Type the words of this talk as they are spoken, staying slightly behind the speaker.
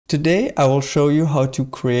Today I will show you how to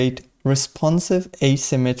create responsive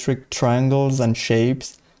asymmetric triangles and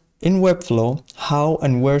shapes in Webflow, how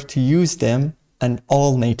and where to use them, and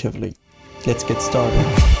all natively. Let's get started.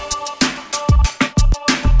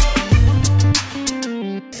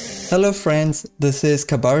 Hello friends, this is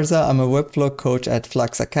Kabarza. I'm a Webflow coach at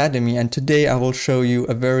Flux Academy, and today I will show you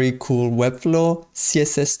a very cool Webflow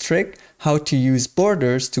CSS trick, how to use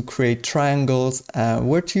borders to create triangles,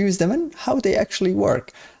 where to use them and how they actually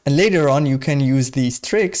work. And later on you can use these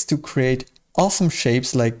tricks to create awesome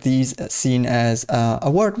shapes like these seen as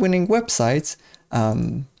award-winning websites,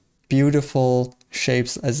 beautiful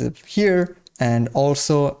shapes as if here, and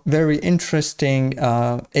also very interesting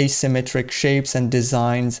asymmetric shapes and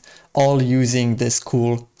designs, all using this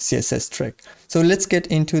cool CSS trick. So let's get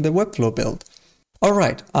into the Webflow build. All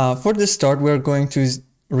right, for this start, we're going to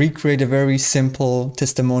recreate a very simple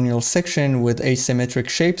testimonial section with asymmetric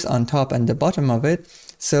shapes on top and the bottom of it.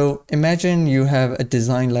 So imagine you have a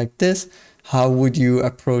design like this. How would you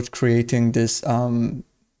approach creating this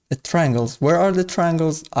triangles? Where are the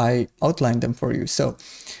triangles? I outlined them for you. So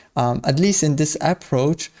at least in this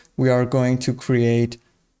approach, we are going to create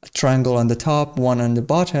a triangle on the top, one on the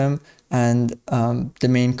bottom, and the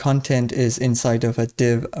main content is inside of a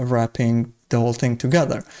div wrapping the whole thing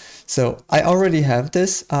together. So I already have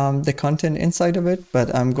this, the content inside of it,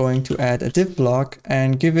 but I'm going to add a div block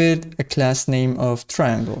and give it a class name of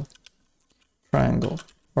triangle.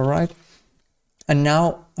 All right. And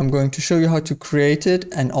now I'm going to show you how to create it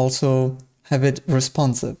and also have it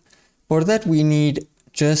responsive. For that, we need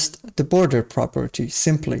just the border property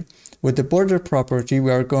simply. With the border property,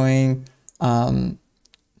 we are going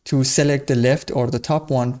to select the left or the top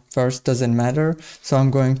one first, doesn't matter. So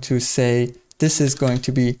I'm going to say this is going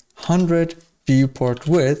to be 100 viewport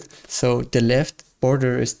width. So the left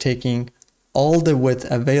border is taking all the width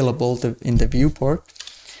available in the viewport.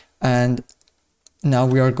 And now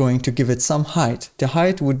we are going to give it some height. The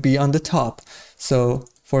height would be on the top. So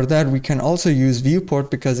for that, we can also use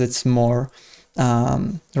viewport because it's more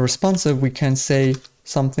responsive. We can say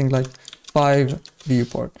something like 5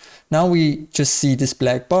 viewport. Now we just see this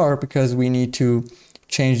black bar because we need to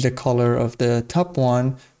change the color of the top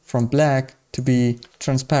one from black to be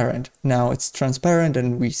transparent. Now it's transparent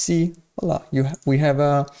and we see, voila, we have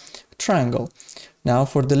a triangle. Now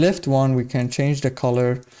for the left one, we can change the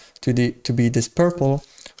color to be this purple.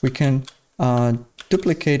 We can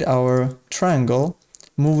duplicate our triangle,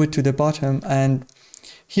 move it to the bottom, and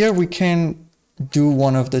here we can do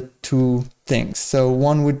one of the two things. So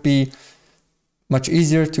one would be much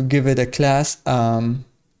easier to give it a class,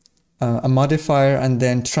 a modifier, and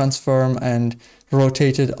then transform and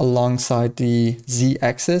rotate it alongside the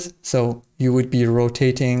z-axis. So you would be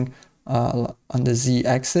rotating on the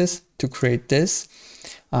z-axis to create this,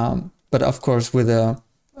 but of course with a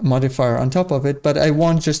modifier on top of it. But I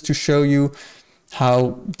want just to show you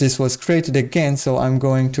how this was created again. So I'm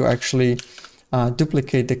going to actually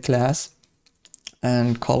duplicate the class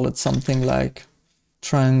and call it something like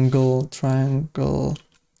triangle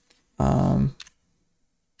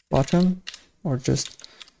bottom, or just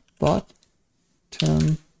bottom.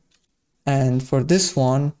 And for this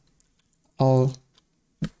one, I'll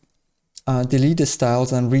delete the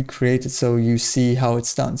styles and recreate it so you see how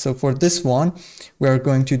it's done. So for this one, we are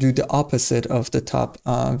going to do the opposite of the top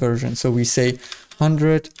version. So we say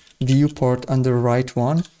 100 viewport on the right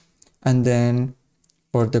one, and then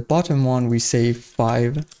for the bottom one, we say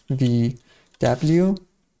 5 VW,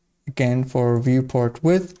 again for viewport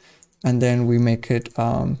width, and then we make it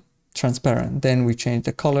transparent. Then we change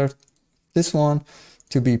the color, this one,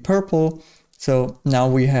 to be purple. So now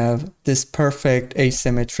we have this perfect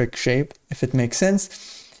asymmetric shape, if it makes sense.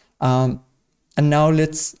 And now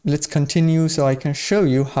let's continue so I can show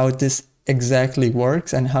you how this exactly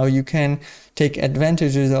works and how you can take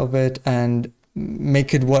advantages of it and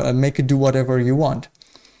make it do whatever you want.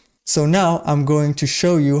 So now I'm going to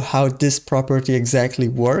show you how this property exactly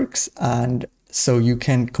works, and so you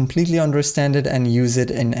can completely understand it and use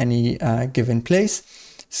it in any given place.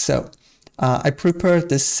 So I prepared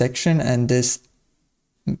this section and this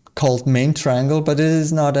called main triangle, but it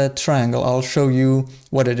is not a triangle. I'll show you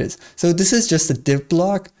what it is. So this is just a div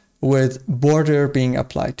block with border being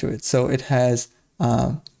applied to it. So it has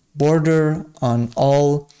border on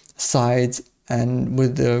all sides and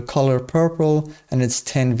with the color purple, and it's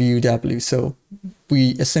 10 VUW. So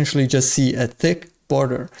we essentially just see a thick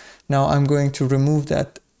border. Now I'm going to remove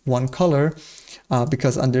that one color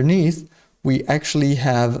because underneath we actually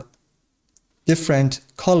have different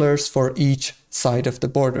colors for each side of the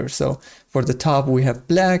border. So for the top we have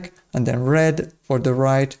black, and then red for the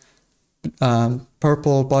right,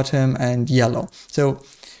 purple bottom, and yellow. So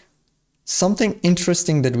something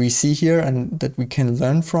interesting that we see here and that we can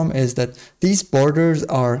learn from is that these borders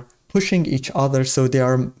are pushing each other, so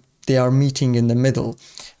they are meeting in the middle.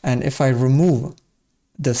 And if I remove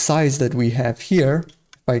the size that we have here,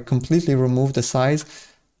 if I completely remove the size,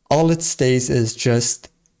 all it stays is just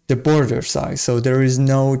the border size. So there is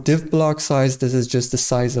no div block size. This is just the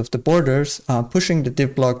size of the borders, pushing the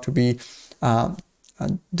div block to be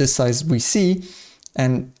this size we see.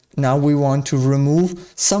 And now we want to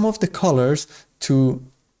remove some of the colors to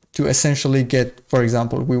essentially get, for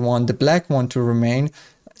example, we want the black one to remain.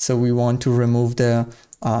 So we want to remove the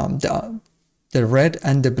red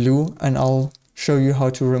and the blue, and I'll show you how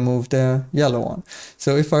to remove the yellow one.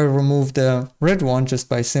 So if I remove the red one just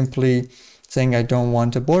by simply saying I don't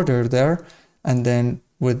want a border there, and then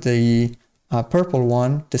with the purple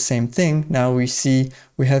one, the same thing. Now we see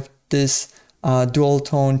we have this dual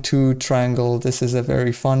tone 2 triangle. This is a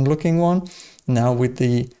very fun looking one. Now with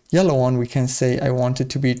the yellow one, we can say I want it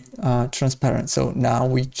to be transparent. So now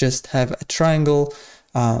we just have a triangle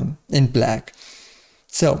in black.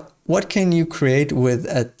 So what can you create with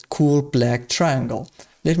a cool black triangle?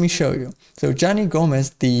 Let me show you. So Johnny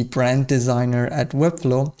Gomez, the brand designer at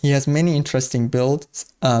Webflow, he has many interesting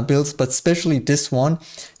builds, but especially this one.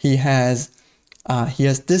 He has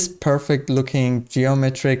this perfect looking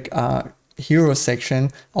geometric hero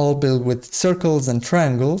section, all built with circles and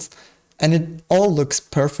triangles, and it all looks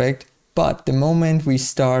perfect. But the moment we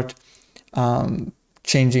start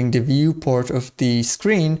changing the viewport of the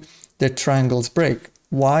screen, the triangles break.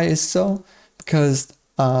 Why is so? Because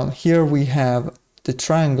here we have the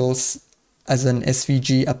triangles as an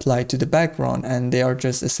SVG applied to the background, and they are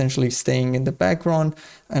just essentially staying in the background.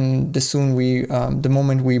 And the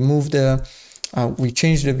moment we move we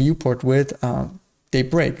change the viewport width, they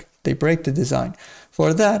break the design.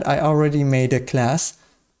 For that, I already made a class.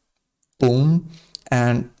 Boom.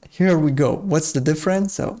 And here we go. What's the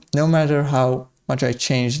difference? So no matter how much I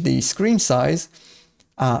change the screen size,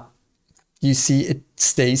 you see it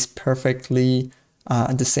stays perfectly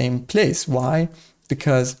at the same place. Why?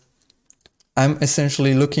 Because I'm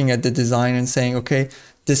essentially looking at the design and saying, okay,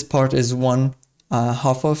 this part is one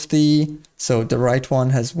half of so the right one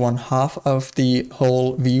has 1/2 of the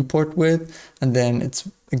whole viewport width, and then it's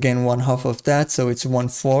again 1/2 of that, so it's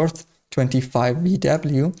 1/4, 25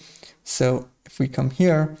 VW. So if we come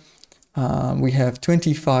here, we have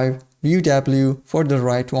 25 VW for the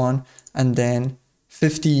right one, and then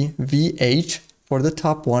 50 VH for the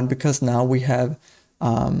top one, because now we have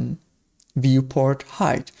viewport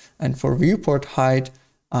height. And for viewport height,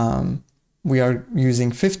 we are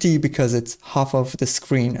using 50 because it's half of the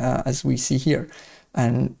screen, as we see here.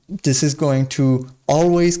 And this is going to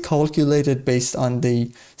always calculate it based on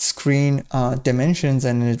the screen dimensions,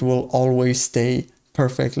 and it will always stay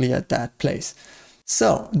perfectly at that place.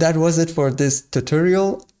 So that was it for this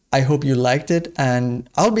tutorial. I hope you liked it, and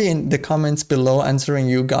I'll be in the comments below answering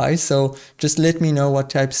you guys. So just let me know what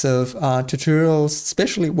types of tutorials,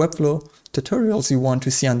 especially Webflow tutorials, you want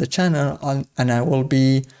to see on the channel, and I will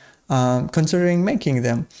be considering making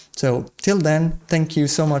them. So till then, thank you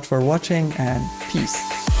so much for watching, and peace.